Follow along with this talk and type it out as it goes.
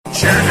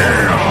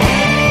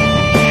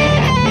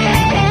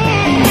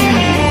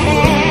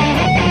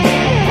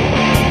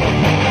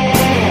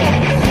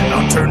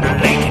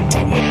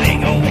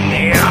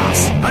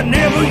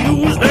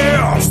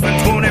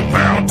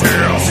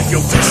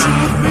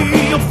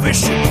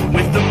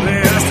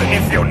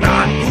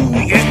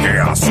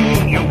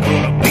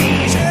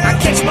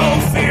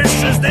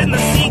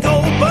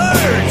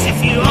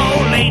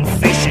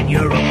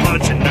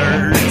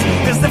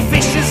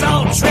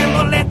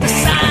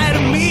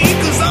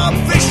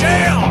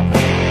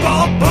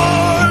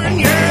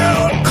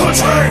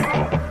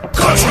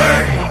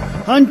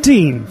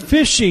hunting,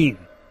 fishing,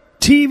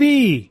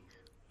 TV.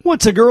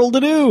 What's a girl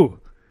to do?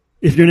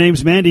 If your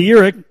name's Mandy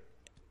Urick,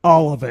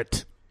 all of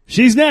it.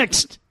 She's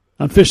next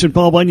on Fishin'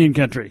 Paul Bunyan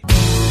Country.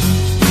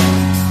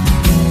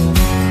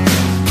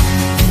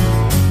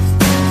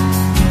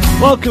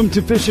 Welcome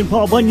to Fishin'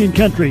 Paul Bunyan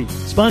Country,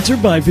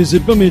 sponsored by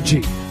Visit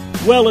Bemidji.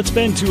 Well, it's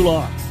been too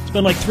long. It's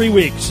been like 3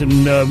 weeks,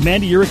 and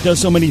Mandy Urick does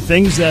so many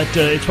things that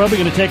it's probably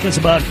going to take us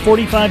about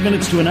 45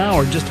 minutes to an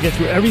hour just to get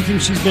through everything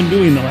she's been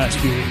doing the last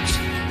few weeks.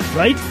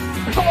 Right?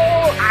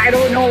 Oh, I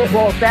don't know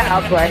about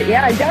that, but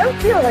yeah, it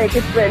does feel like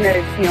it's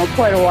been,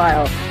 quite a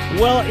while.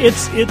 Well,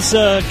 it's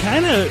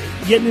kind of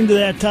getting into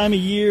that time of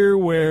year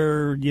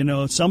where,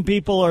 some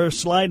people are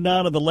sliding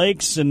out of the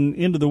lakes and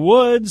into the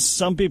woods.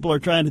 Some people are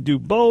trying to do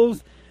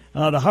both.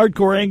 The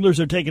hardcore anglers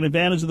are taking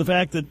advantage of the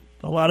fact that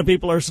a lot of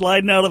people are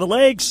sliding out of the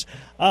lakes.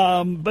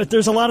 But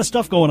there's a lot of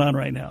stuff going on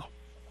right now.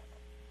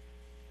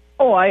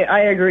 Oh, I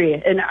agree.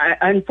 And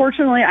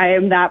unfortunately, I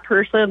am that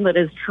person that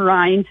is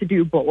trying to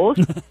do both.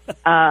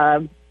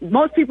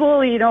 Most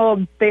people,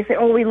 they say,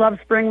 oh, we love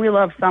spring, we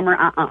love summer.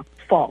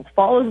 Fall.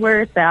 Fall is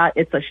where it's at.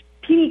 It's a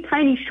teeny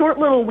tiny short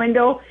little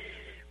window,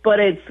 but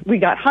we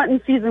got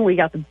hunting season. We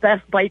got the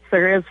best bites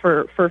there is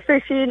for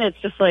fishing. It's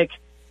just like,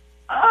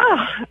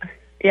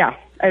 yeah,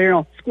 I don't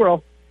know,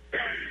 squirrel.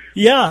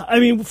 Yeah,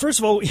 I mean, first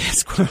of all,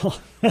 squirrel.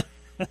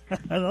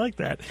 I like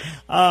that.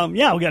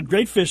 We got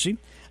great fishing.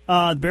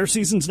 The bear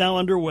season's now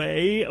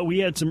underway. We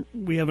have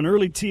an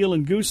early teal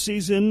and goose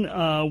season.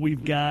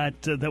 We've got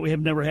that we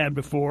have never had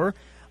before.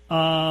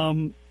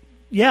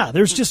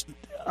 There's just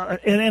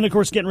and of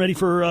course getting ready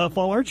for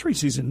fall archery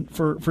season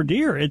for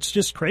deer. It's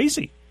just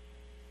crazy.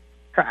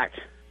 Correct.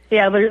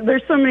 Yeah,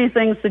 there's so many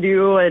things to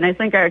do, and I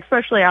think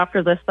especially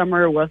after this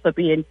summer with it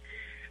being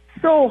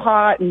so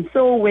hot and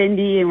so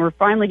windy, and we're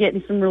finally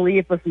getting some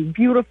relief with some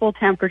beautiful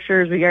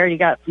temperatures. We already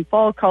got some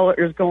fall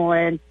colors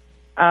going.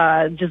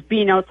 Just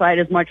being outside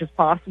as much as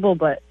possible,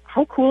 but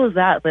how cool is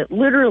that? That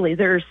literally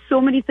there's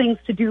so many things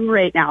to do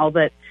right now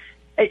that,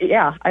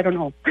 I don't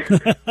know.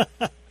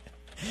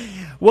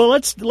 Well,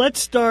 let's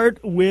start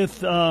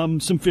with some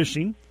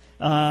fishing.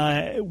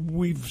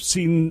 We've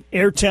seen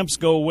air temps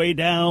go way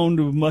down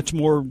to a much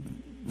more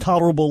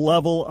tolerable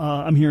level.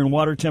 I'm hearing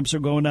water temps are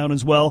going down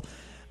as well.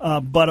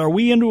 But are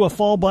we into a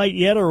fall bite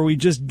yet, or are we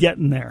just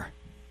getting there?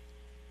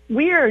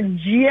 We are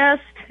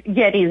just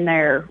getting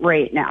there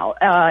right now.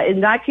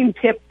 And that can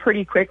tip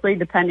pretty quickly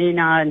depending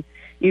on,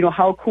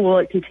 how cool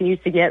it continues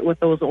to get with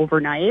those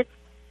overnights.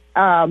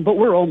 But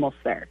we're almost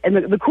there. And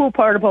the cool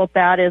part about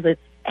that is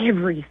it's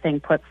everything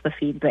puts the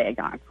feed bag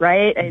on,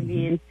 right? Mm-hmm. I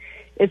mean,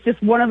 it's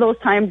just one of those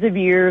times of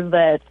year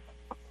that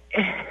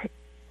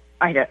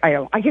I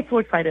get so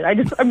excited.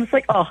 I'm just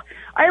like,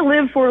 I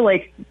live for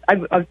about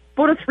a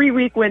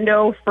 3-week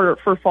window for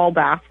fall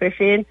bass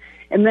fishing.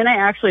 And then I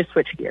actually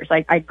switch gears.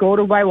 I go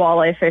to my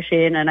walleye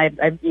fishing, and I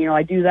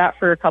do that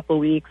for a couple of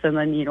weeks, and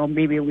then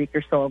maybe a week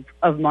or so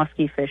of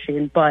muskie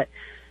fishing. But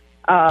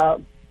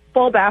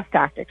fall bass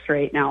tactics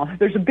right now,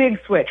 there's a big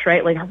switch,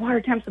 right? Like our water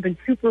temps have been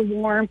super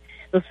warm.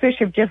 Those fish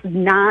have just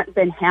not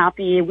been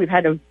happy. We've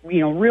had to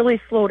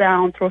really slow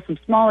down, throw some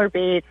smaller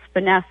baits,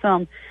 finesse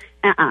them.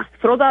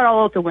 Throw that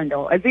all out the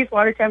window. As these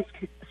water temps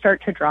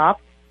start to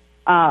drop,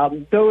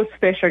 those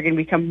fish are going to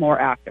become more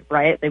active,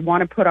 right? They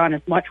want to put on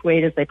as much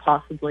weight as they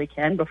possibly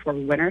can before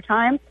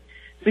wintertime.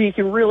 So you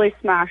can really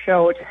smash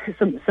out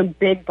some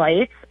big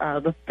bites.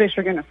 The fish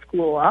are going to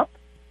school up.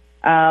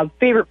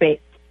 Favorite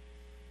baits: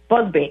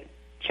 buzz bait,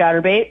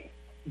 chatterbait,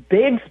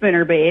 big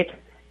spinner bait,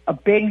 a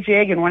big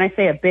jig. And when I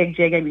say a big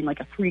jig, I mean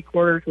like a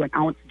 3/4 to an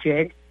ounce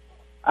jig.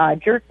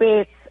 Jerk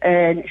baits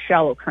and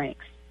shallow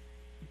cranks.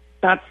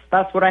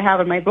 That's what I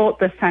have in my boat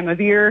this time of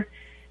year.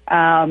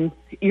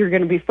 You're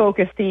going to be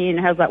focusing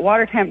as that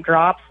water temp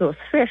drops. Those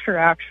fish are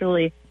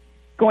actually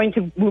going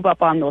to move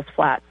up on those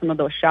flats, some of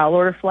those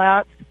shallower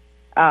flats,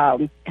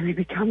 and they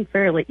become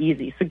fairly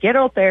easy. So get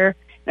out there,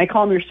 and I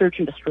call them your search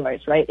and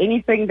destroys, right?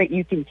 Anything that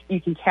you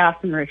can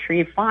cast and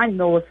retrieve, find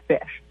those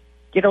fish.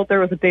 Get out there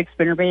with a big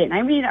spinnerbait, and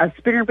I mean a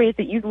spinnerbait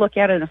that you'd look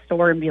at in a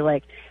store and be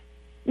like,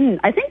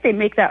 I think they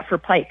make that for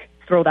pike.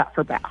 Throw that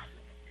for bass.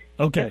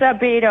 Okay. Get that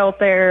bait out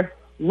there,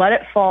 let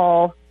it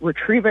fall,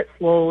 retrieve it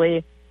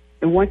slowly.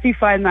 And once you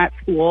find that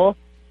school,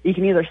 you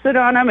can either sit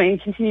on them and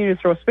continue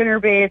to throw spinner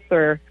baits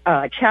or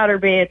chatter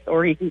baits,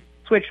 or you can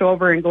switch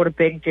over and go to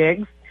big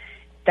jigs.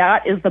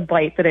 That is the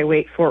bite that I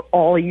wait for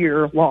all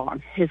year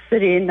long, is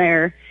sitting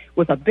there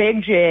with a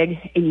big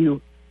jig, and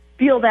you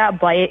feel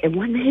that bite. And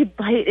when they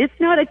bite, it's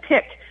not a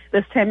tick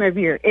this time of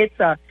year. It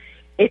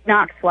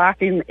knocks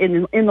slack in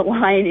the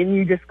line, and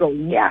you just go,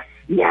 yes.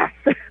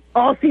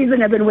 All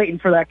season I've been waiting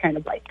for that kind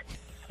of bite.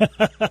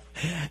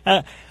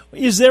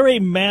 Is there a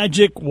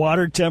magic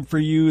water temp for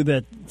you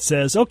that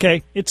says,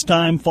 okay, it's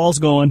time, fall's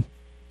going?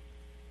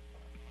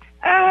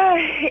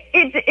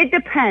 It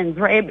depends,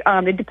 right?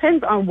 It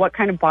depends on what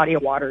kind of body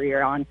of water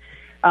you're on.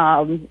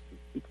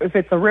 If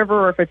it's a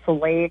river or if it's a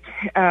lake,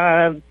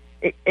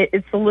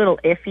 it's a little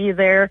iffy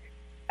there.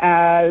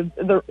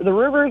 The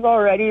rivers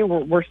already,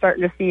 we're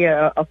starting to see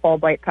a fall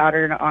bite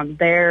pattern on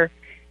there.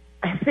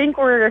 I think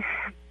we're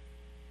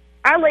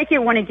I like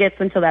it when it gets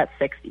into that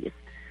 60s.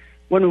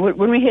 When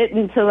we hit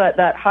into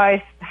that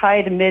high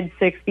to mid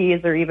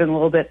 60s, or even a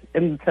little bit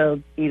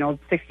into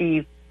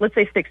 60, let's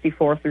say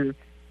 64 through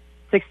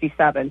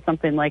 67,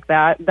 something like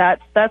that.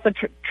 That's a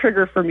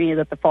trigger for me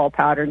that the fall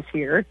pattern's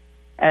here,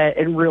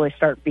 and really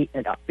start beating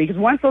it up. Because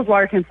once those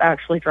water temps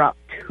actually drop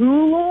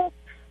too low,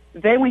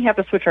 then we have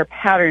to switch our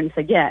patterns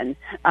again,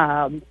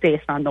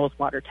 based on those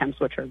water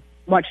temps, which are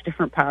much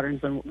different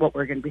patterns than what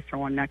we're going to be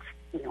throwing next,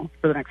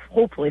 for the next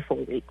hopefully 4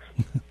 weeks.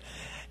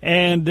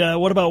 And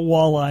what about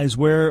walleyes?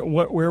 Where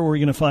are we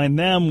going to find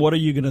them? What are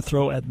you going to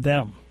throw at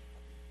them?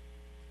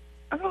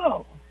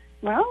 Oh,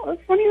 well,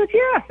 it's funny that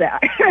you asked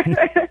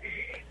that.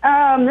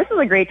 This is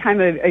a great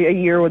time of a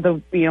year where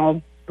the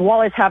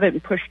walleyes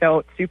haven't pushed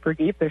out super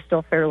deep. They're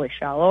still fairly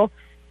shallow.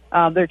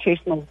 They're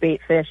chasing those bait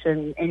fish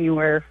in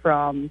anywhere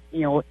from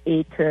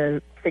 8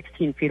 to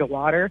 16 feet of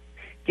water.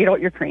 Get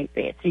out your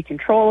crankbaits. You can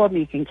troll them.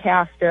 You can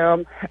cast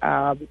them.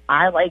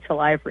 I like to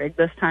live rig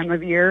this time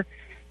of year.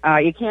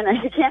 You can't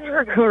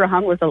ever go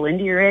wrong with a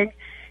Lindy rig.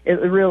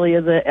 It really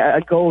is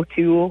a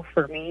go-to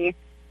for me.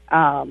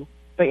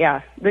 But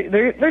yeah,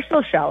 they're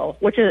still shallow,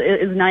 which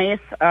is nice.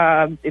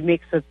 It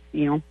makes it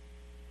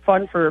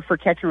fun for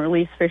catch and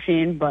release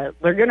fishing. But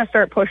they're going to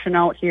start pushing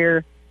out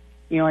here.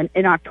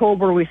 In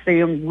October we see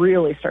them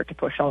really start to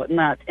push out, and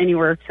that's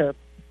anywhere to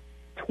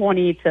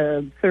 20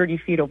 to 30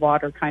 feet of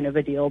water, kind of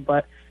a deal.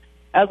 But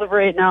as of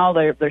right now,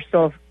 they're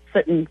still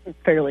sitting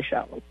fairly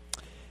shallow.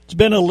 It's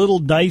been a little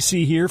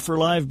dicey here for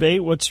live bait.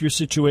 What's your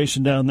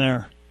situation down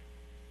there?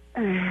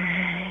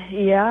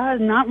 Yeah,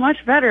 not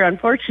much better,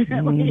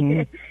 unfortunately.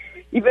 Mm-hmm.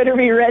 You better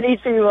be ready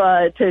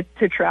to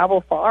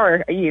travel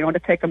far, to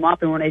pick them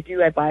up. And when I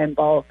do, I buy in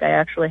bulk. I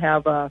actually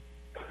have a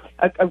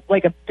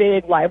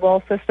big live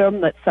well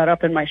system that's set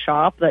up in my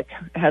shop that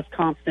has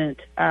constant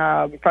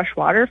fresh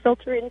water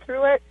filtering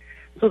through it,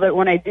 so that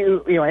when I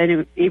do,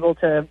 I'm able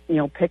to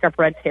pick up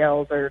red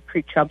tails or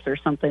creek chubs or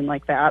something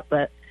like that.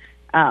 But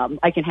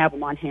I can have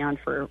them on hand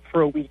for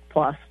a week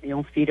plus,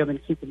 feed them and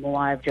keep them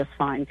alive just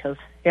fine. Because,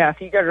 if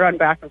you got to run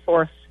back and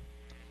forth,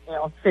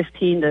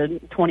 15 to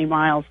 20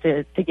 miles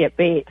to get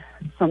bait,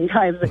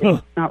 sometimes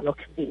it's not real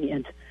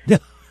convenient.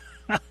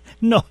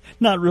 No,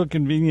 not real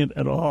convenient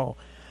at all.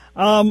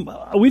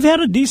 We've had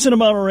a decent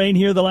amount of rain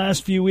here the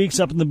last few weeks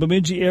up in the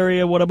Bemidji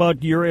area. What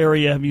about your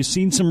area? Have you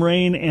seen some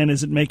rain, and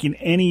is it making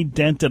any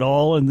dent at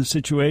all in the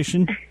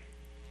situation?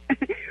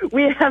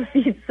 We have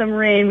seen some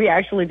rain. We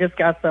actually just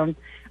got some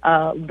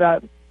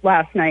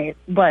last night,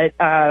 but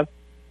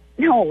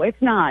no,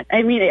 it's not.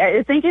 I mean,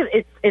 I think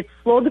it's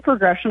slowed the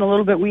progression a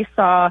little bit. We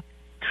saw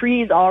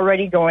trees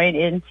already going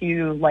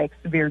into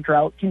severe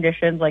drought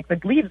conditions. Like the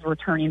leaves were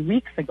turning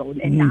weeks ago,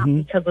 and not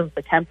because of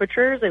the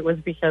temperatures. It was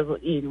because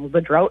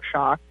the drought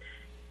shock.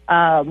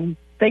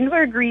 Things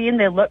are green.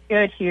 They look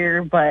good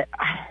here, but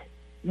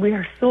we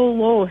are so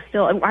low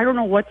still. I don't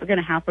know what's going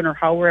to happen or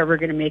how we're ever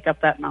going to make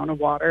up that amount of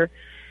water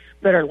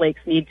that our lakes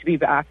need to be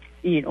back,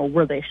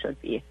 where they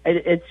should be.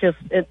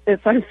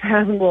 It's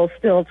unfathomable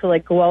still to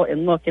go out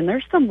and look. And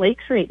there's some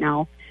lakes right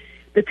now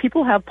that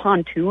people have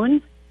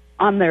pontoons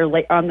on their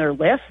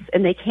lifts,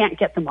 and they can't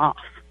get them off.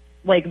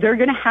 They're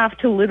going to have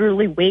to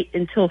literally wait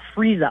until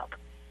freeze up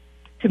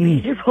to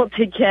be able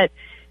to get,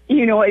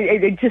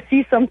 to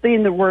see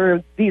something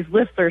where these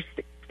lifts are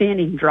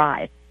standing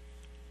dry.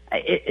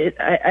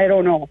 I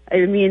don't know.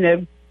 I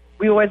mean,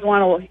 we always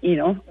want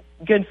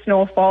good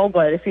snowfall,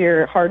 but if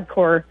you're a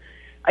hardcore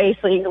ice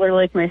angler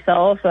like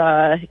myself,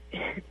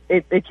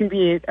 it can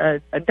be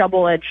a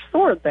double-edged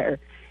sword there.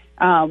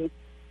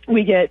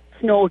 We get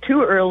snow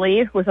too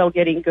early without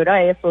getting good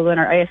ice, so then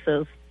our ice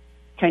is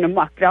kind of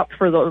mucked up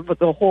for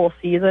the whole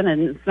season,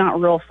 and it's not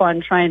real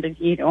fun trying to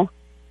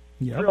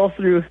drill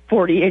through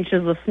 40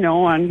 inches of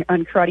snow on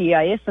cruddy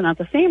ice. And at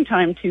the same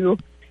time too,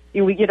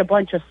 we get a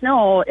bunch of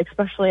snow,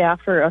 especially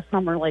after a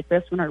summer like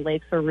this when our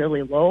lakes are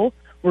really low.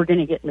 We're going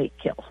to get lake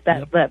kills.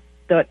 The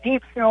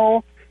deep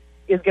snow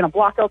is going to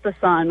block out the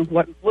sun.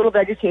 What little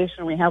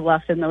vegetation we have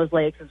left in those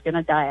lakes is going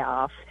to die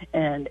off,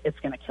 and it's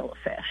going to kill the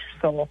fish.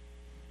 So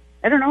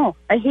I don't know.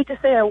 I hate to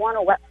say I want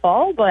a wet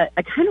fall, but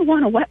I kind of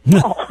want a wet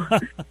fall.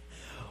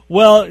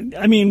 Well,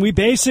 I mean, we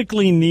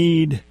basically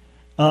need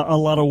a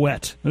lot of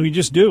wet. We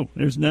just do.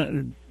 There's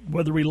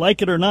whether we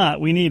like it or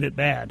not, we need it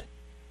bad.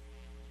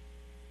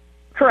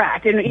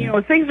 Correct.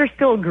 And, things are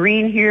still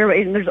green here,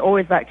 and there's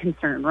always that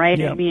concern, right?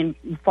 Yeah. I mean,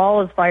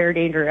 fall is fire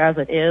danger as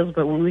it is,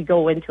 but when we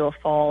go into a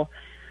fall,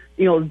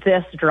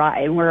 this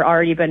dry, and we're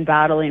already been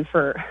battling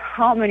for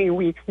how many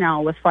weeks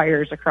now with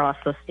fires across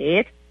the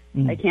state,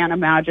 I can't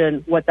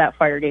imagine what that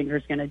fire danger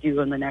is going to do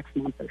in the next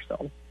month or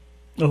so.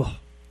 Oh,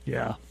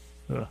 yeah.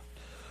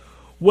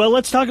 Well,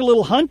 let's talk a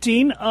little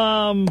hunting.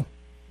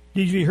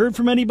 Did you heard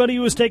from anybody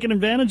who was taking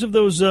advantage of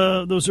those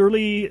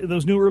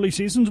new early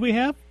seasons we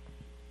have?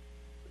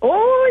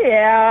 Oh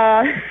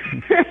yeah,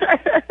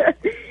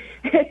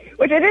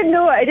 which I didn't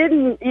know. I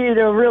didn't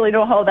really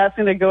know how that's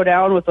going to go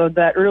down with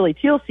that early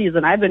teal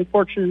season. I've been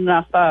fortunate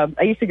enough.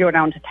 I used to go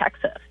down to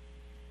Texas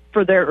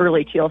for their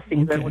early teal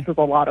season, Okay. which was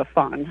a lot of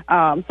fun.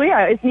 So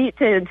yeah, it's neat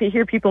to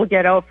hear people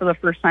get out for the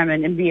first time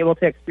and be able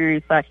to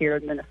experience that here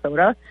in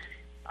Minnesota.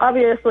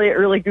 Obviously,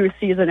 early goose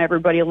season,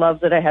 everybody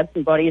loves it. I had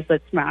some buddies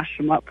that smashed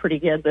them up pretty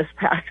good this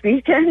past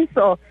weekend,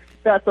 so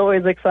that's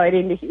always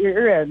exciting to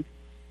hear. And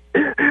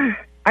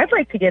I'd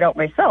like to get out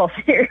myself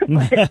here,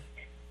 but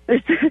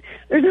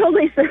there's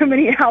only so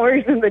many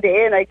hours in the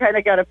day, and I kind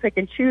of got to pick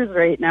and choose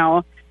right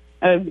now.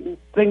 I've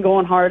been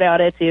going hard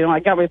at it. I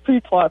got my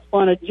food plots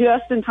planted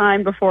just in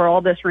time before all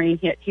this rain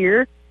hit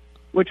here,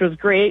 which was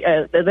great.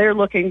 They're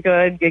looking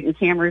good, getting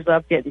cameras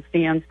up, getting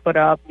stands put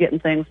up, getting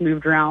things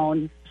moved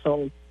around.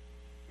 So,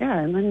 yeah,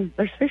 and then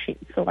there's fishing.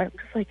 So I'm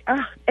just like,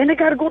 and I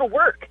got to go to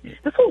work.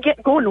 This whole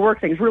going to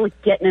work thing is really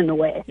getting in the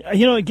way.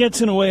 It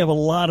gets in the way of a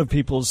lot of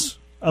people's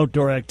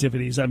outdoor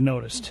activities, I've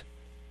noticed.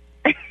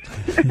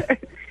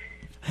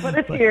 But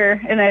it's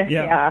here, and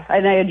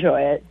and I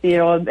enjoy it.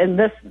 And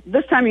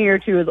this time of year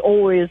too is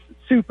always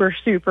super,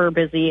 super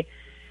busy.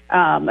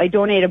 I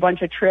donate a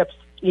bunch of trips,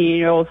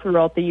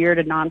 throughout the year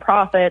to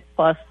nonprofits,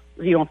 plus,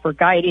 for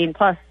guiding.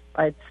 Plus,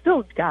 I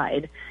still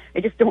guide. I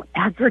just don't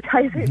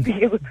advertise it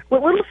because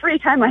what little free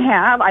time I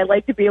have, I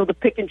like to be able to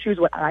pick and choose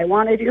what I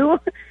want to do.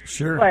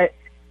 Sure. But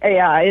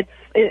yeah,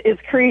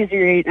 it's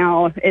crazy right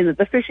now, and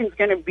the fishing's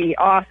going to be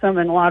awesome,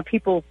 and a lot of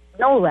people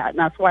know that, and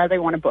that's why they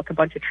want to book a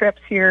bunch of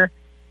trips here.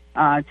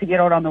 To get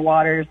out on the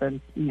waters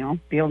and,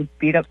 be able to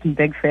beat up some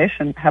big fish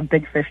and have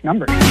big fish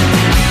numbers.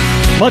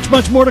 Much,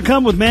 much more to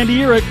come with Mandy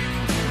Urick.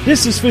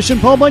 This is Fishin'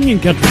 Paul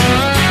Bunyan Country.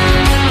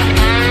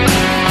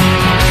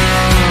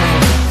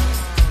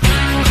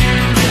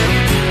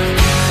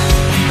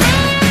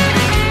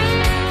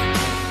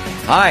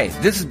 Hi,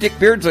 this is Dick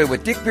Beardsley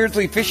with Dick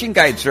Beardsley Fishing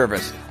Guide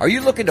Service. Are you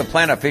looking to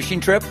plan a fishing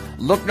trip?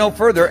 Look no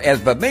further,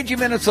 as Bemidji,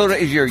 Minnesota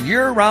is your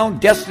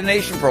year-round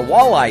destination for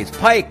walleyes,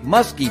 pike,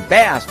 muskie,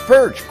 bass,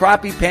 perch,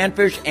 crappie,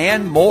 panfish,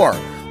 and more.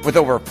 With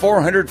over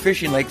 400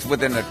 fishing lakes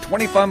within a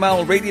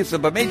 25-mile radius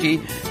of Bemidji,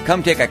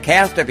 come take a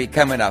cast at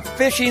becoming a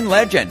fishing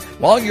legend.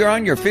 While you're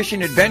on your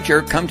fishing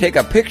adventure, come take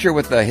a picture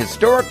with the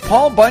historic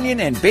Paul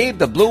Bunyan and Babe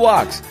the Blue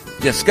Ox.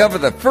 Discover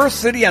the first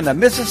city on the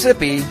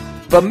Mississippi,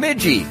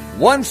 Bemidji,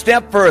 one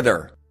step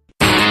further.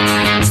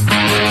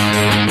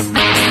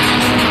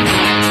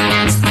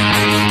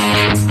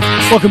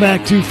 Welcome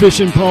back to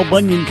Fishin' Paul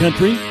Bunyan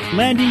Country.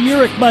 Mandy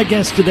Urick, my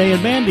guest today.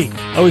 And Mandy,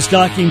 I was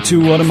talking to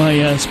one of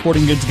my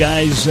sporting goods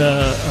guys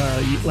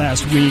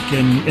last week,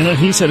 and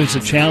he said it's a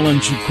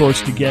challenge, of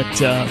course, to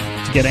get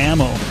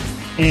ammo.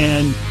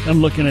 And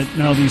I'm looking at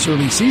now these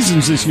early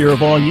seasons this year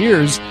of all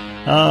years.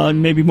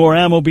 Maybe more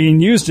ammo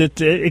being used.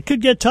 It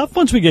could get tough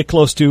once we get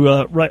close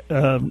to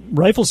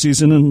rifle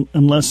season,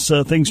 unless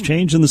things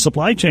change in the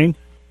supply chain.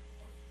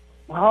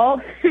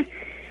 Well,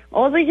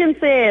 all I can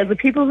say is the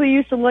people who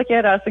used to look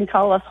at us and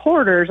call us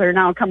hoarders are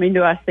now coming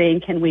to us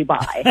saying, "Can we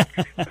buy?"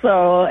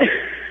 So,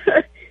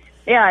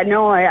 yeah,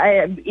 no,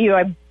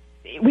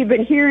 we've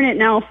been hearing it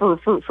now for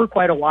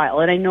quite a while,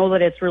 and I know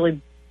that it's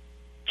really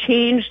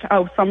changed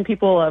how some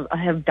people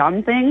have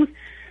done things.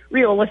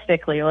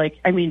 Realistically,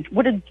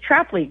 what did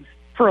trap leagues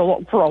for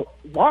a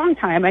long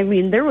time? I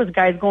mean, there was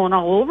guys going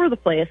all over the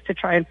place to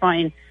try and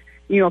find,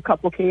 a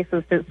couple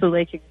cases so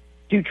they could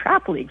do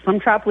trap leagues. Some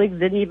trap leagues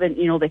didn't even,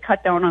 they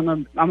cut down on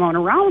the amount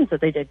of rounds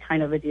that they did,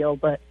 kind of a deal.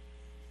 But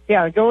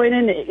yeah, going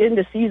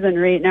into season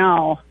right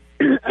now,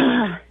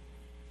 I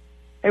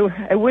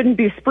wouldn't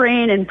be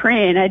spraying and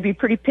praying. I'd be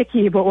pretty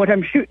picky about what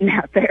I'm shooting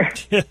at there.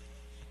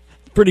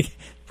 Pretty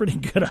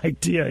good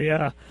idea,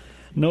 yeah.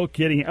 No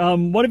kidding.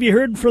 What have you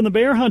heard from the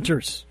bear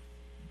hunters?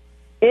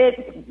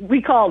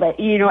 We called it.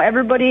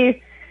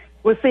 Everybody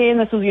was saying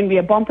this was going to be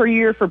a bumper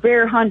year for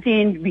bear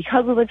hunting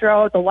because of the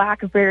drought, the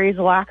lack of berries,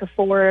 the lack of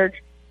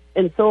forage,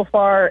 and so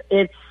far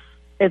it's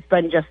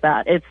been just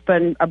that. It's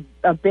been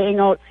a bang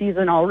out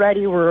season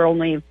already. We're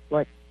only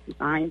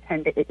 9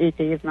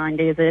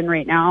 days in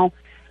right now,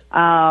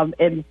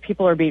 and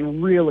people are being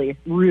really,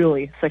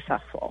 really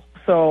successful.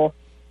 So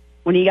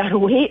when you got to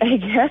wait, I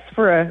guess,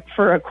 for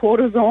a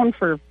quota zone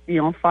for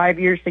 5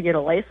 years to get a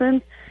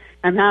license,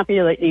 I'm happy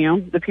that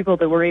the people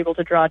that were able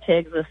to draw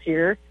tags this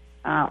year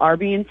are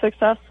being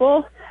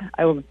successful.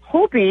 I was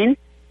hoping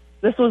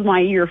this was my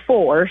year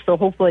 4, so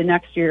hopefully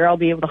next year I'll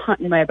be able to hunt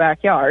in my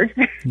backyard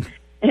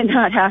and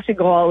not have to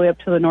go all the way up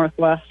to the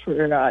northwest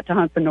to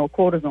hunt the no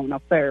quota zone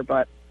up there.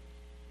 But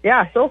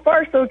yeah, so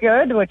far so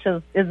good, which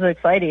is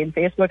exciting.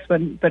 Facebook's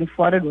been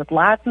flooded with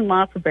lots and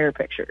lots of bear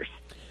pictures.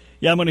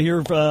 Yeah, I'm going to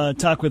hear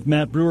talk with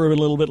Matt Brewer a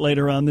little bit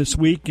later on this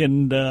week,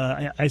 and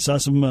I saw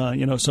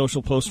some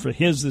social posts for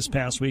his this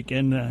past week,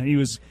 and he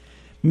was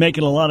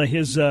making a lot of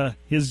his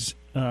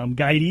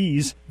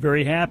guidees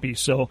very happy.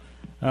 So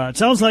it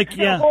sounds like,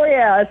 yeah. Oh,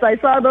 yeah, I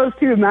saw those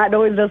too. Matt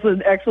always does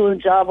an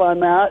excellent job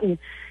on that, and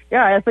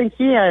yeah, I think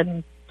he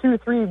had 2,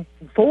 3,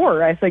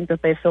 4, I think,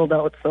 that they filled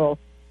out, so.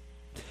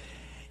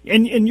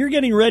 And you're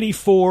getting ready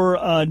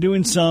for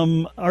doing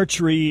some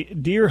archery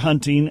deer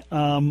hunting.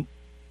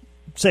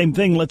 Same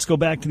thing, let's go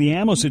back to the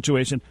ammo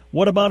situation.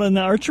 What about on the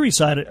archery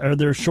side? Are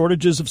there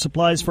shortages of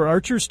supplies for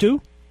archers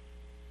too?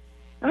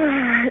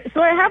 So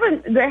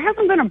there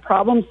hasn't been a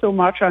problem so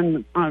much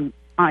on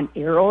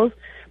arrows,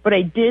 but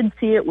I did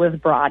see it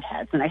with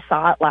broadheads, and I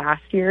saw it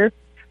last year.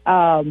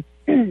 I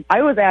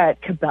was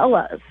at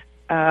Cabela's,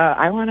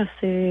 I want to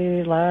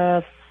say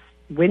last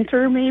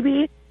winter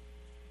maybe,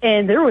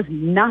 and there was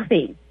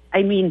nothing.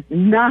 I mean,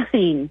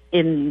 nothing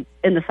in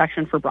the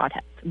section for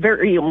broadheads.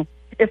 Very,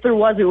 if there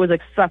was, it was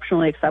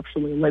exceptionally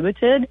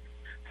limited.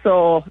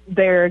 So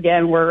there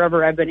again,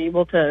 wherever I've been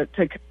able to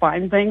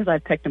find things,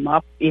 I've picked them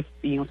up. If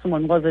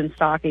someone was in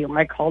stock,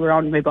 I called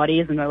around to my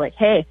buddies and they're like,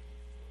 "Hey,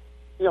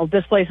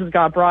 this place has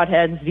got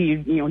broadheads. Do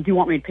you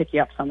want me to pick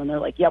you up some?" And they're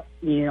like, "Yep."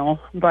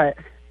 But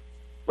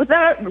with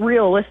that,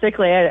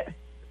 realistically,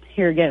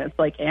 here again, it's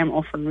like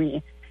ammo for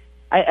me.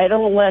 I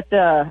don't let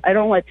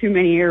too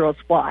many arrows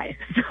fly.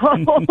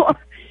 So,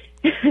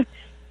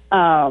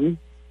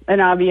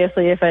 and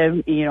obviously, if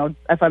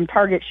I'm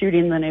target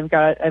shooting, then I've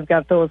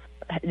got those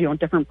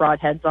different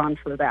broadheads on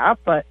for that.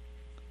 But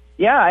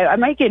yeah, I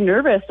might get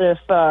nervous if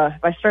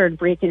I started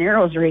breaking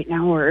arrows right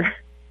now or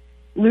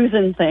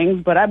losing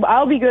things. But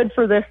I'll be good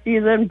for this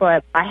season.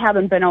 But I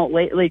haven't been out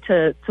lately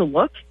to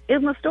look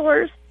in the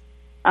stores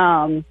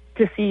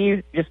to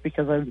see, just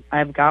because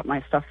I've got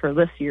my stuff for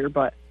this year.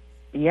 But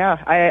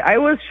yeah, I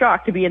was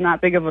shocked to be in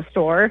that big of a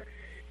store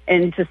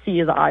and to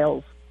see the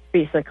aisles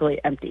basically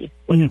empty,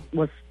 which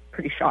was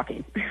pretty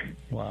shocking.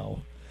 Wow.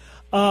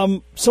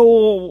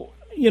 So,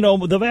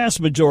 the vast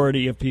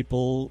majority of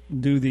people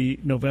do the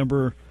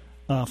November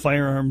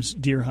firearms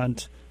deer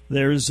hunt.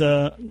 There's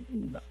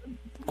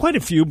quite a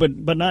few,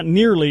 but not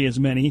nearly as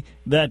many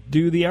that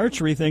do the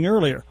archery thing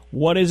earlier.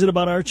 What is it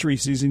about archery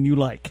season you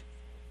like?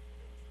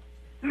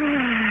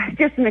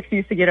 Just an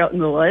excuse to get out in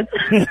the woods.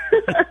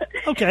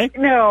 Okay.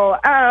 No,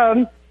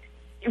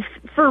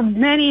 for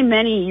many,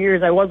 many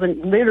years, I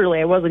wasn't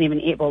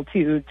even able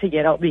to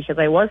get out because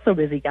I was so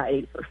busy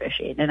guiding for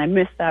fishing, and I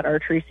missed that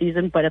archery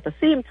season. But at the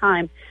same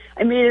time,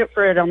 I made it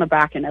for it on the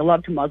back end. I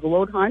love to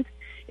muzzleload hunt.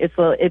 It's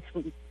a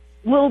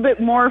little bit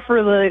more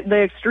for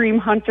the extreme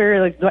hunter.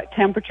 Like, the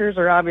temperatures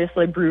are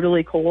obviously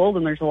brutally cold,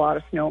 and there's a lot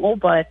of snow.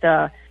 But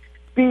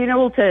being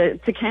able to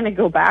kind of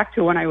go back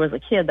to when I was a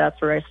kid,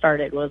 that's where I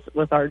started, was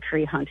with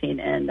archery hunting,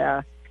 and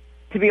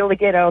to be able to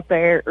get out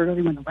there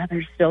early when the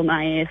weather's still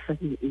nice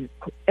and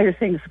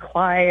everything's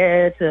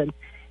quiet, and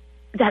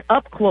that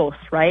up close,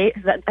 right?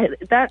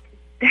 That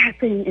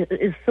thing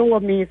is so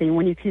amazing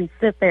when you can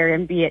sit there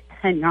and be at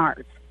 10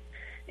 yards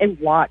and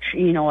watch,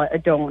 a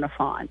doe and a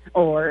fawn,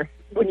 or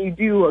when you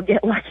do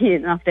get lucky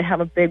enough to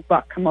have a big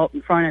buck come out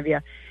in front of you.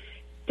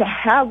 To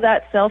have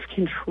that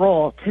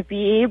self-control, to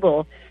be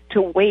able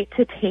to wait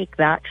to take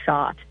that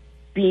shot,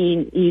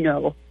 being,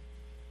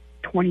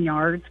 20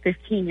 yards,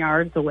 15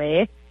 yards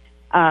away,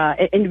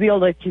 and to be able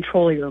to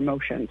control your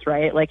emotions,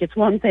 right? Like, it's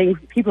one thing,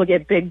 people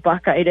get big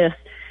buckitis,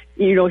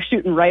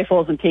 shooting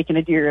rifles and taking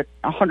a deer at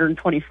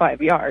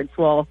 125 yards.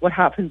 Well, what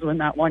happens when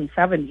that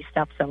 170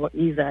 steps out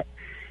and he's at,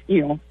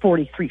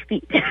 43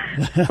 feet?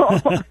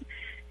 So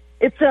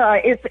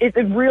it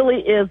really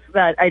is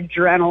that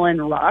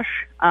adrenaline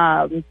rush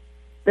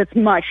that's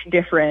much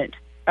different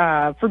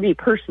for me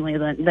personally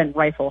than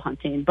rifle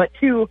hunting. But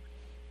two,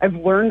 I've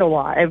learned a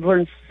lot. I've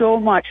learned so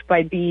much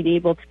by being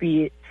able to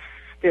be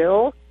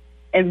still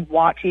and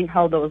watching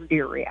how those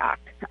deer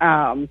react.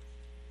 Yeah,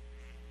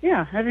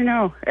 I don't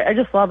know. I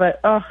just love it.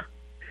 Oh,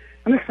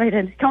 I'm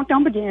excited.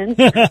 Countdown begins.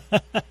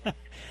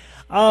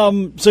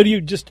 So do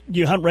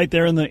you hunt right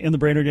there in the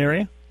Brainerd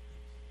area?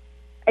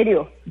 I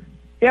do.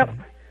 Yep.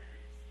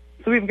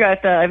 So I've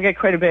got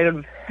quite a bit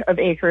of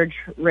acreage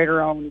right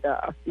around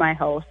my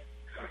house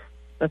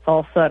that's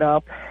all set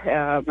up,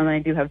 and I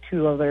do have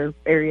two other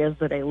areas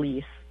that I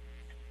lease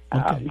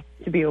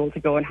to be able to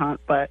go and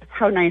hunt. But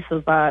how nice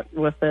is that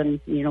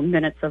within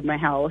minutes of my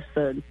house?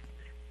 And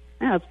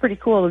yeah, it's pretty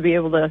cool to be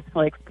able to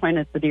point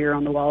at the deer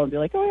on the wall and be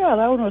like, oh yeah,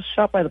 that one was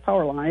shot by the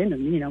power line,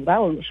 and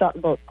that one was shot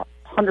about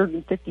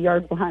 150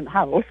 yards behind the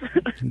house.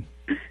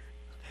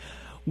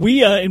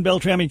 We in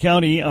Beltrami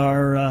County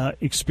are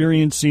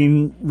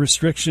experiencing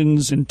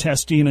restrictions and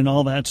testing and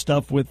all that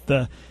stuff with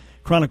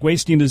chronic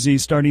wasting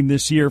disease starting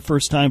this year.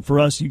 First time for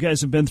us. You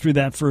guys have been through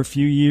that for a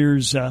few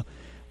years.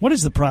 What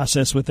is the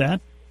process with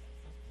that?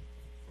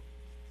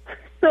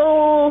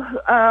 So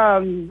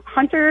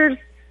hunters,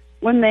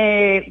 when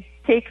they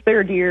take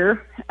their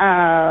deer,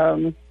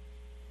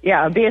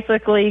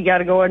 basically you got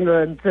to go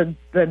into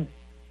the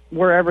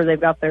wherever they've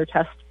got their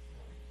test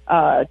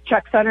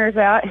check centers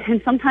at,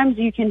 and sometimes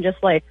you can just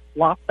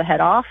lop the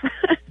head off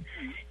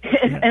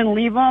and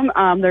leave them.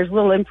 There's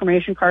little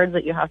information cards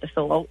that you have to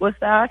fill out with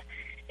that.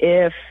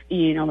 If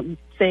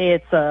say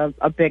it's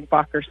a big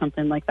buck or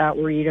something like that,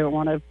 where you don't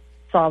want to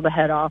saw the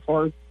head off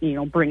or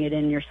bring it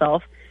in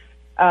yourself,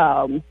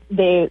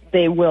 they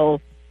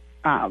will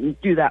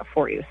do that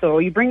for you. So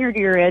you bring your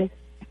deer in.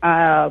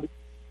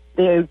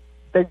 They're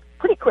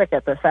pretty quick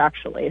at this,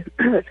 actually.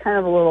 It's kind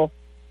of a little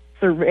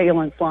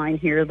surveillance line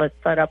here that's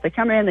set up. They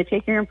come in, they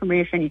take your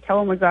information, you tell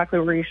them exactly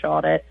where you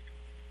shot it,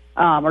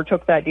 or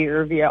took that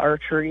deer via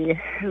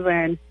archery.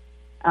 Then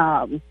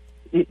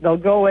they'll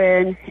go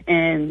in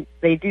and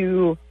they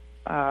do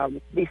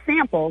these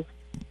samples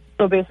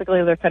So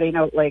basically, they're cutting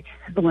out like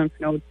the lymph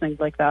nodes, things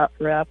like that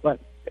for that.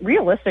 But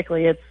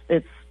realistically,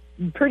 it's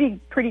pretty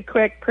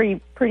quick, pretty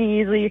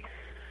easy.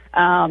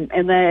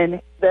 And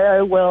then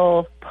they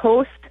will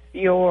post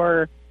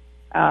your.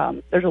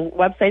 There's a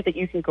website that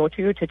you can go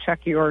to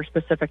check your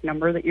specific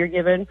number that you're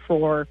given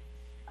for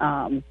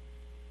to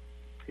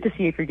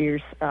see if your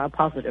deer's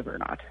positive or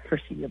not for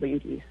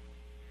CWD.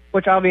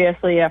 Which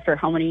obviously, after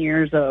how many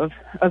years of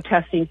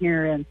testing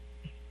here in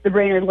the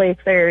Brainerd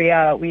Lakes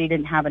area, we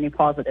didn't have any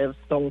positives.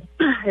 So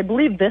I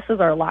believe this is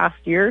our last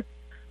year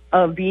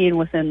of being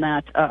within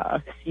that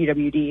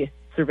CWD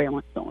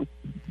surveillance zone.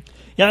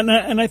 Yeah,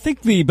 and I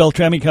think the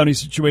Beltrami County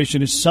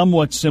situation is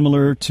somewhat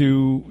similar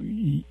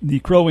to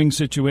the Crow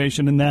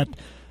situation in that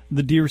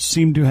the deer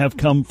seem to have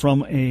come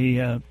from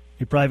a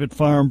private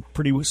farm,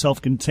 pretty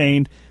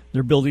self-contained.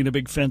 They're building a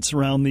big fence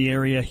around the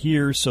area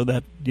here so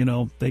that,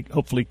 they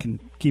hopefully can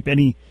keep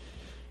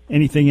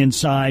anything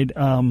inside.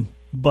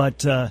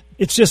 But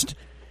it's just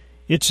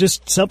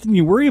something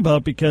you worry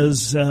about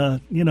because,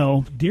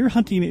 deer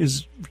hunting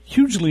is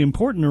hugely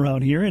important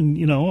around here. And,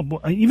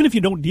 even if you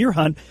don't deer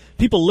hunt,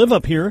 people live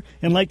up here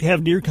and like to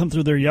have deer come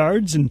through their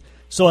yards. And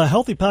so a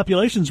healthy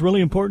population is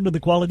really important to the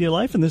quality of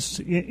life in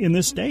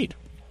this state.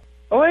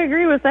 Oh, I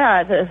agree with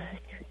that.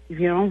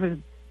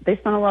 They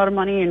spend a lot of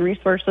money and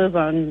resources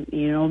on,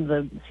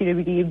 the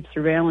CWD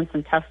surveillance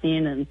and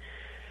testing. And,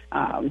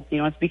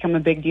 it's become a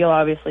big deal,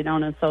 obviously,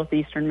 down in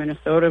southeastern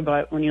Minnesota.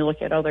 But when you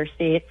look at other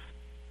states,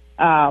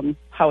 how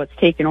it's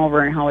taken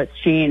over and how it's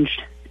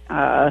changed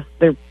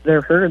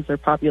their herds, their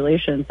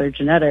populations, their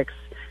genetics,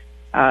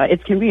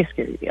 it can be a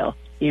scary deal.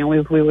 We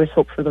always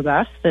hope for the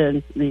best,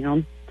 and they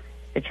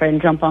try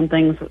and jump on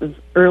things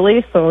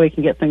early so we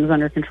can get things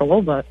under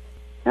control. But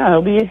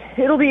yeah,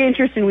 it'll be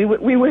interesting.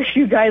 We wish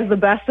you guys the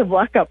best of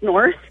luck up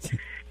north,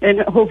 and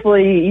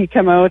hopefully you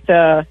come out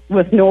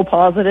with no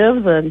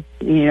positives, and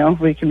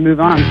we can move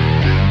on.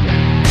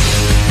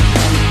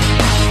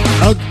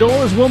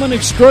 Outdoors woman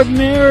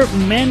extraordinaire,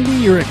 Mandy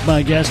Urick,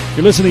 my guest.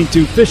 You're listening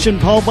to Fishin'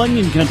 Paul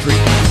Bunyan Country.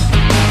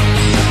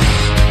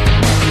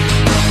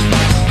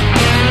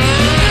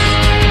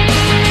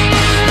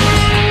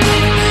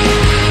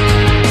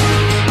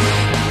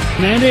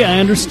 Mandy, I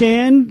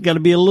understand. Got to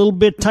be a little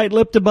bit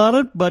tight-lipped about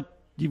it, but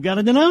you've got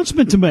an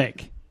announcement to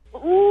make.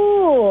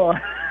 Ooh.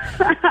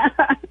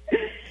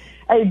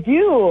 I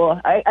do.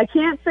 I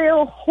can't say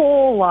a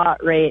whole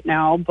lot right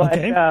now, but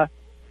okay.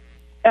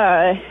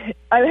 I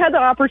had the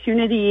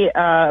opportunity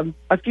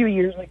a few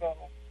years ago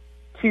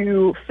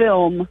to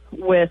film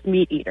with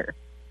Meat Eater.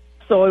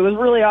 So it was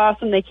really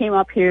awesome. They came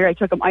up here. I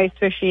took them ice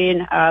fishing.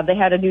 They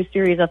had a new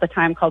series at the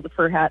time called the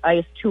Fur Hat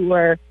Ice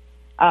Tour.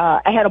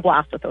 I had a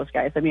blast with those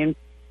guys. I mean,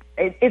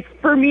 it's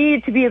for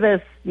me to be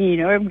this,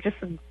 I'm just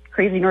a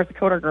crazy North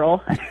Dakota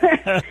girl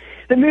that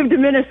moved to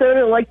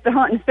Minnesota, likes to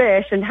hunt and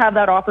fish, and have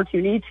that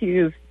opportunity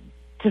to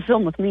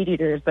film with Meat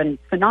Eater has been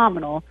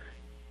phenomenal.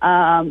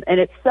 And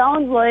it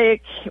sounds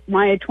like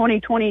my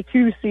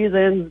 2022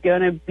 season's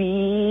going to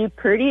be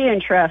pretty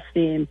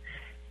interesting.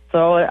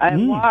 So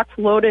I'm locked,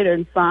 loaded,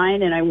 and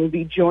signed, and I will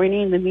be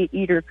joining the Meat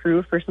Eater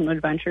crew for some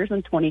adventures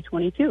in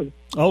 2022.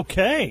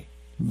 Okay.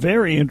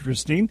 Very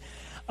interesting.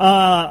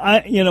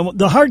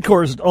 The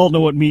hardcores all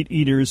know what Meat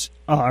Eaters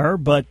are,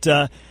 but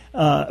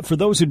for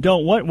those who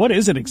don't, what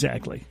is it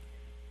exactly?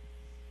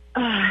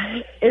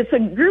 It's a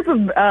group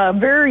of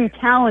very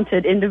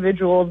talented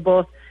individuals,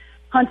 both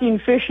hunting,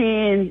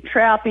 fishing,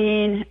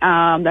 trapping.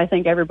 I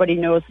think everybody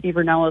knows Steve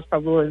Rinella is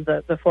probably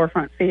the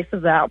forefront face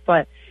of that,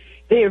 but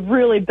they've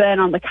really been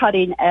on the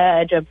cutting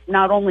edge of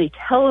not only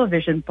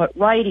television, but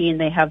writing.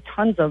 They have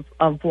tons of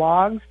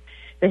blogs.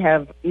 They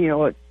have,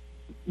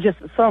 just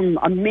some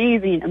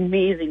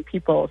amazing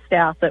people,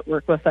 staff that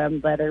work with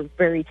them that are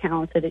very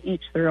talented at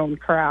each their own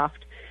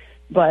craft.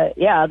 But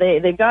yeah,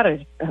 they've got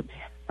an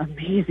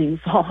amazing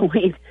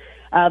following.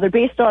 They're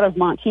based out of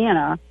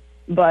Montana,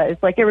 but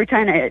it's like every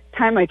time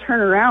I turn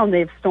around,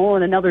 they've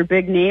stolen another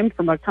big name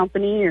from a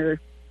company, or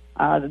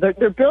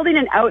they're building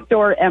an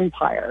outdoor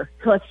empire.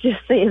 Let's just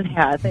say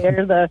that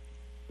they're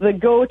the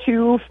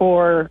go-to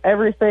for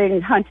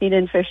everything hunting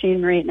and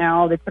fishing right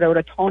now. They put out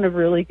a ton of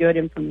really good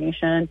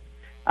information.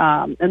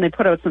 And they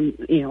put out some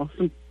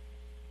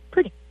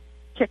pretty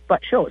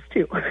kick-butt shows,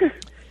 too.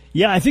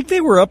 Yeah, I think they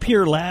were up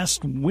here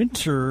last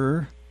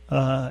winter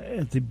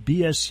at the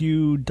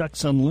BSU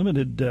Ducks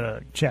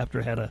Unlimited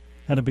chapter. Had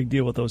a big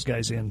deal with those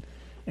guys in.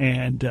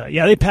 And,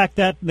 they packed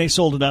that, and they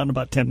sold it out in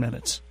about 10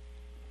 minutes.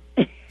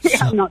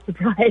 I'm not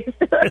surprised.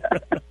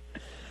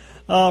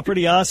 Oh,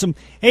 pretty awesome.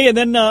 Hey, and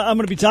then I'm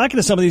going to be talking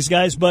to some of these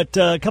guys, but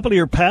a couple of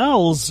your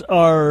pals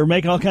are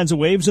making all kinds of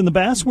waves in the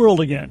bass world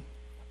again.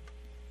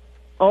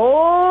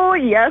 Oh,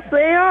 yes,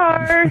 they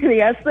are.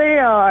 Yes, they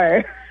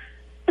are.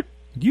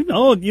 You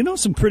know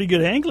some pretty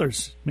good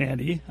anglers,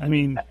 Mandy. I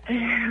mean,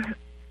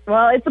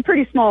 well, it's a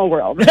pretty small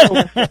world.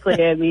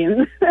 Realistically, I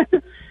mean,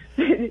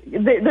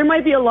 there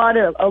might be a lot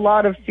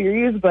of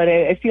series, but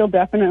I feel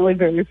definitely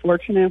very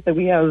fortunate that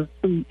we have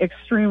some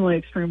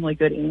extremely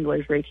good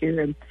anglers right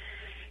here in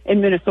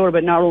Minnesota.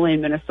 But not only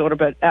in Minnesota,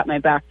 but at my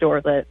back door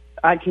that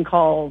I can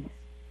call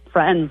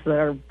friends that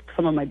are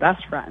some of my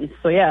best friends.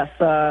 So yes,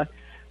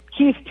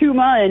 Keith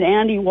Tuma and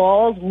Andy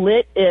Walls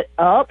lit it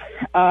up.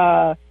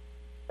 I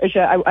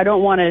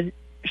don't want to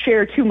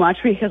share too much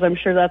because I'm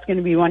sure that's going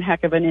to be one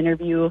heck of an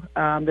interview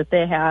that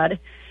they had.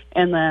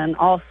 And then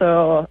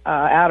also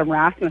Adam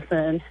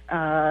Rasmussen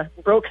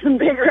broke some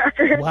big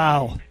records.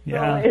 Wow!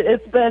 Yeah, so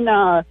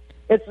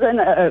it's been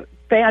a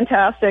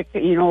fantastic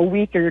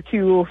week or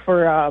two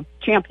for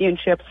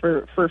championships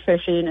for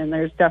fishing, and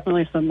there's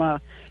definitely some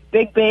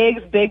big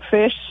bags, big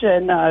fish,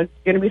 and going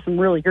to be some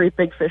really great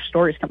big fish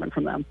stories coming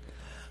from them.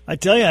 I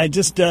tell you,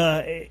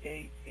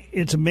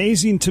 it's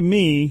amazing to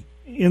me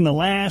in the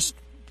last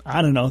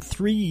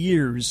 3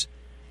 years.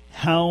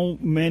 How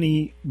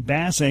many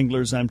bass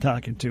anglers I'm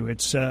talking to.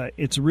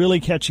 It's really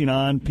catching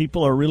on.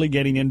 People are really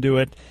getting into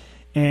it,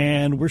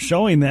 and we're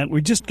showing that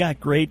we just got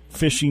great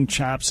fishing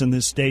chops in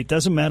this state.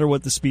 Doesn't matter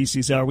what the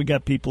species are. We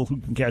got people who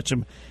can catch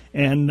them,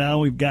 and now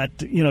we've got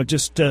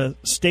just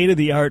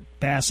state-of-the-art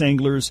bass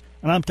anglers,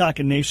 and I'm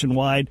talking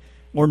nationwide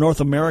or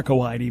North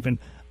America-wide even.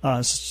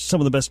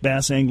 Some of the best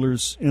bass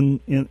anglers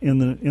in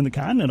the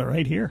continent are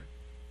right here.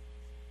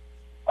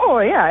 Oh,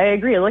 yeah, I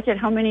agree. Look at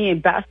how many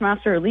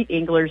Bassmaster Elite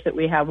anglers that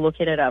we have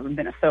located out in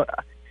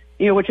Minnesota,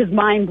 which is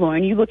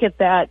mind-blowing. You look at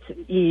that,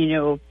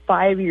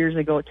 5 years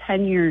ago,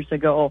 10 years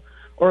ago,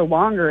 or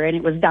longer, and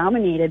it was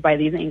dominated by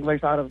these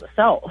anglers out of the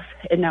South.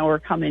 And now we're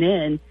coming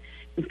in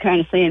and kind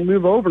of saying,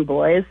 move over,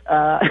 boys.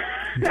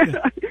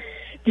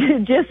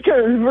 Just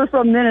because we're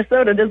from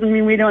Minnesota doesn't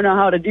mean we don't know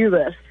how to do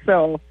this.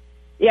 So,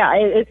 yeah,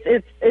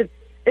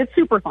 it's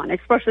super fun,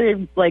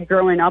 especially like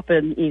growing up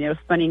and,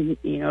 spending,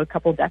 a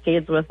couple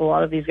decades with a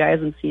lot of these guys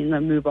and seeing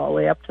them move all the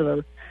way up to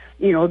the,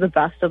 the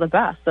best of the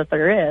best that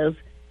there is.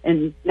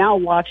 And now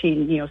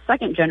watching,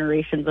 second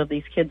generations of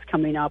these kids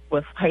coming up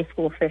with high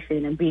school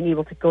fishing and being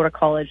able to go to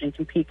college and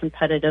compete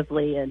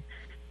competitively. And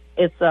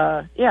it's,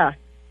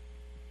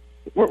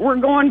 we're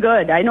going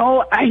good. I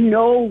know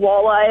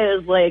walleye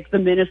is like the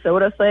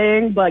Minnesota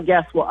thing, but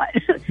guess what?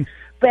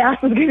 Bass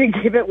is going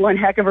to give it one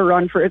heck of a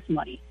run for its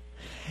money.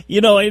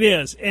 It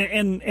is.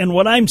 And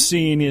what I'm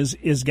seeing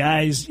is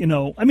guys,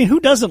 who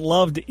doesn't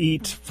love to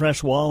eat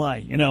fresh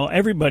walleye?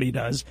 Everybody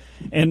does.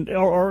 And,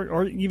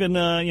 or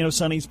even,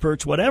 Sonny's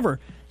perch, whatever.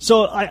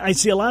 So I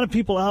see a lot of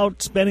people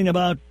out spending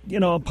about,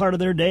 a part of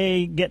their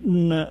day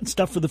getting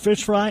stuff for the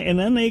fish fry, and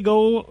then they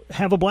go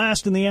have a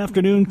blast in the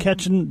afternoon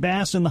catching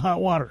bass in the hot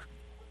water.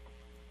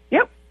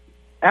 Yep.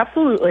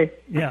 Absolutely.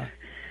 Yeah.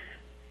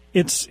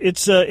 It's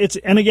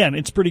and again,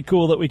 it's pretty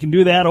cool that we can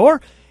do that.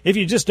 Or if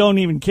you just don't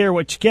even care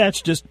what you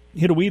catch, just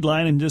hit a weed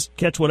line and just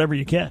catch whatever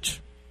you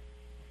catch.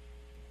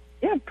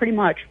 Yeah, pretty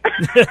much.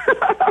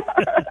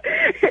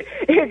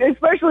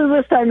 Especially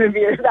this time of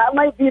year, that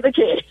might be the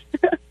case.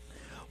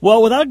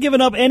 Well, without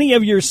giving up any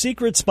of your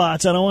secret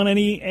spots, I don't want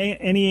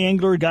any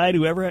angler or guide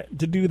to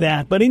do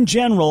that. But in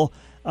general,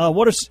 are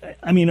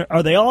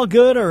they all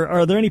good, or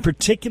are there any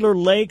particular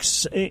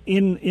lakes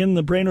in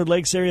the Brainerd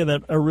Lakes area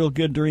that are real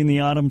good during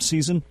the autumn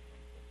season?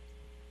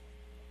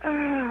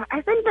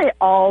 I think they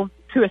all,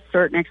 to a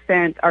certain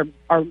extent,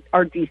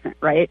 are decent,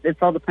 right?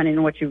 It's all depending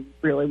on what you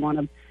really want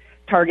to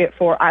target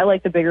for. I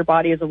like the bigger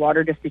bodies of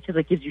water just because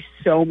it gives you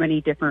so many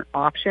different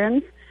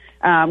options.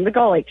 The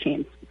Gull Lake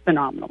chain's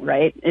phenomenal,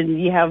 right?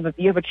 And you have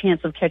a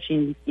chance of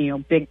catching,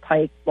 big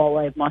pike,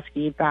 walleye,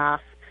 muskie,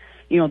 bass.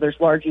 There's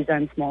largies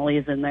and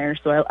smallies in there.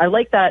 So I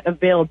like that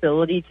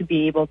availability to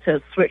be able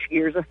to switch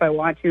gears if I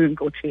want to and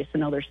go chase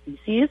another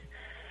species.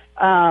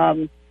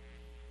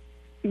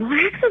 Mille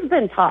Lacs has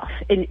been tough.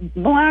 And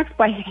Mille Lacs,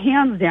 by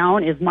hands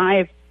down, is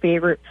my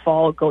favorite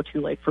fall go-to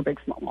lake for big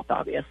smallmouth,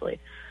 obviously.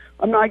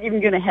 I'm not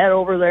even going to head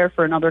over there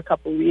for another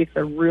couple of weeks.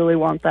 I really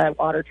want that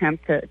water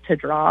temp to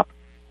drop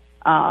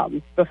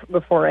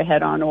before I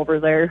head on over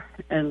there.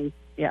 And,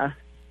 yeah,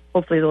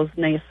 hopefully those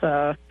nice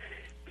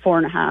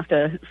 4.5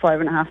 to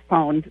 5.5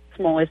 pound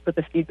smallies put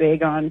the feed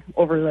bag on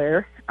over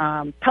there.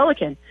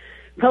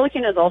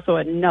 Pelican is also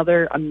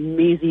another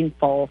amazing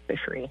fall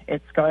fishery.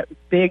 It's got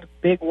big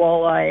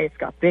walleye. It's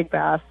got big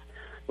bass,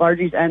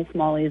 largies and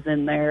smallies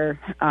in there.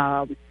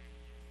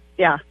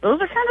 Yeah,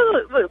 those are kind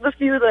of the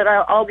few that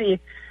I'll be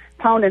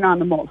pounding on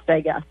the most,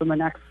 I guess, in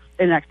the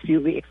next few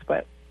weeks.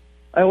 But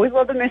I always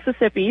love the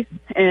Mississippi,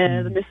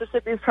 and the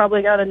Mississippi's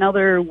probably got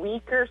another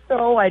week or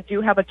so. I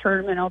do have a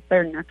tournament out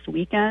there next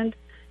weekend.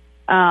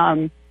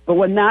 But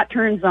when that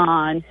turns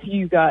on,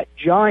 you got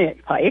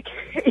giant pike,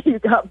 you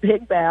got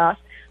big bass,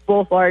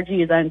 both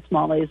largies and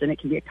smallies, and it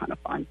can be a ton of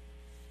fun.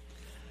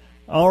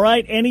 All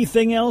right.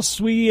 Anything else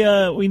we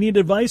need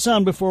advice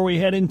on before we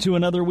head into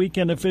another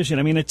weekend of fishing?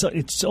 I mean,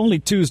 it's only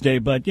Tuesday,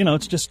 but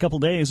it's just a couple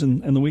days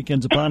and the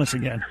weekend's upon us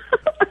again.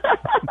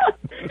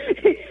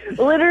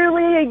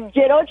 Literally,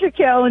 get out your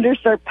calendar,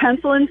 start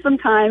penciling some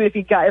time if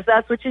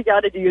that's what you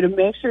got to do to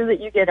make sure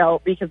that you get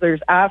out, because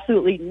there's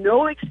absolutely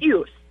no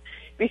excuse.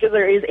 Because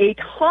there is a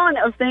ton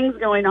of things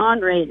going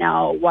on right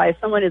now why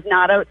someone is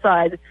not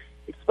outside,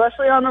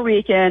 especially on the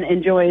weekend,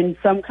 enjoying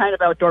some kind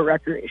of outdoor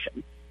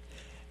recreation.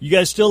 You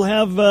guys still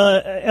have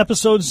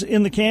episodes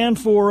in the can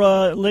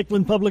for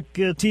Lakeland Public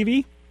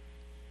TV?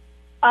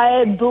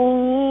 I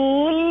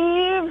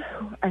believe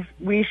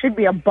we should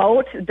be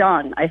about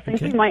done. I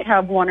think we might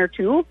have one or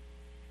two,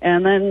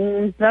 and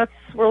then that's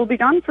where we'll be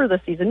done for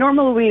the season.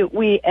 Normally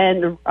we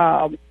end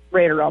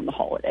right around the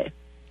holiday.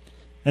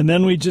 And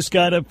then we just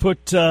got to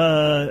put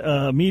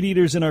Meat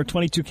Eaters in our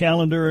 22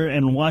 calendar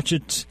and watch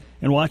it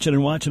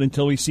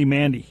until we see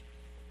Mandy.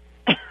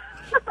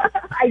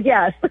 I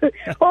guess.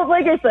 Well,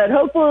 like I said,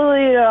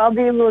 hopefully I'll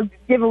be able to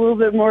give a little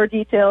bit more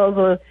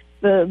details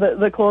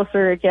the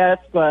closer it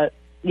gets. But,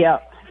 yeah,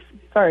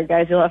 sorry,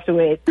 guys, you'll have to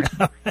wait.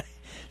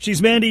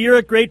 She's Mandy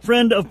Urick, great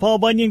friend of Paul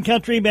Bunyan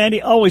Country.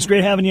 Mandy, always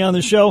great having you on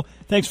the show.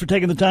 Thanks for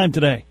taking the time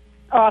today.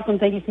 Awesome.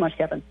 Thank you so much,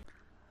 Kevin.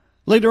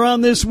 Later on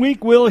this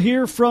week, we'll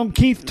hear from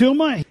Keith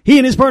Tuma. He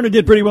and his partner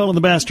did pretty well in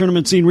the bass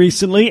tournament scene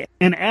recently,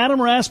 and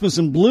Adam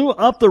Rasmussen blew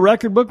up the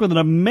record book with an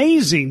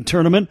amazing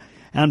tournament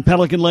on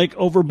Pelican Lake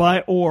over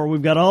by Orr.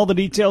 We've got all the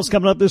details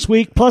coming up this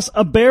week, plus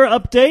a bear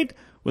update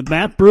with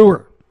Matt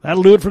Brewer.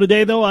 That'll do it for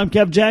today, though. I'm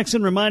Kev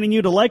Jackson, reminding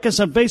you to like us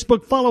on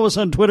Facebook, follow us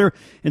on Twitter,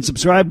 and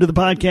subscribe to the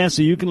podcast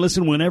so you can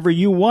listen whenever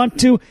you want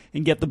to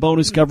and get the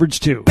bonus coverage,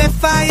 too.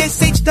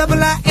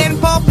 F-I-S-H-I-I-N,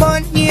 Paul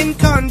Bunyan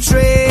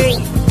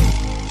Country.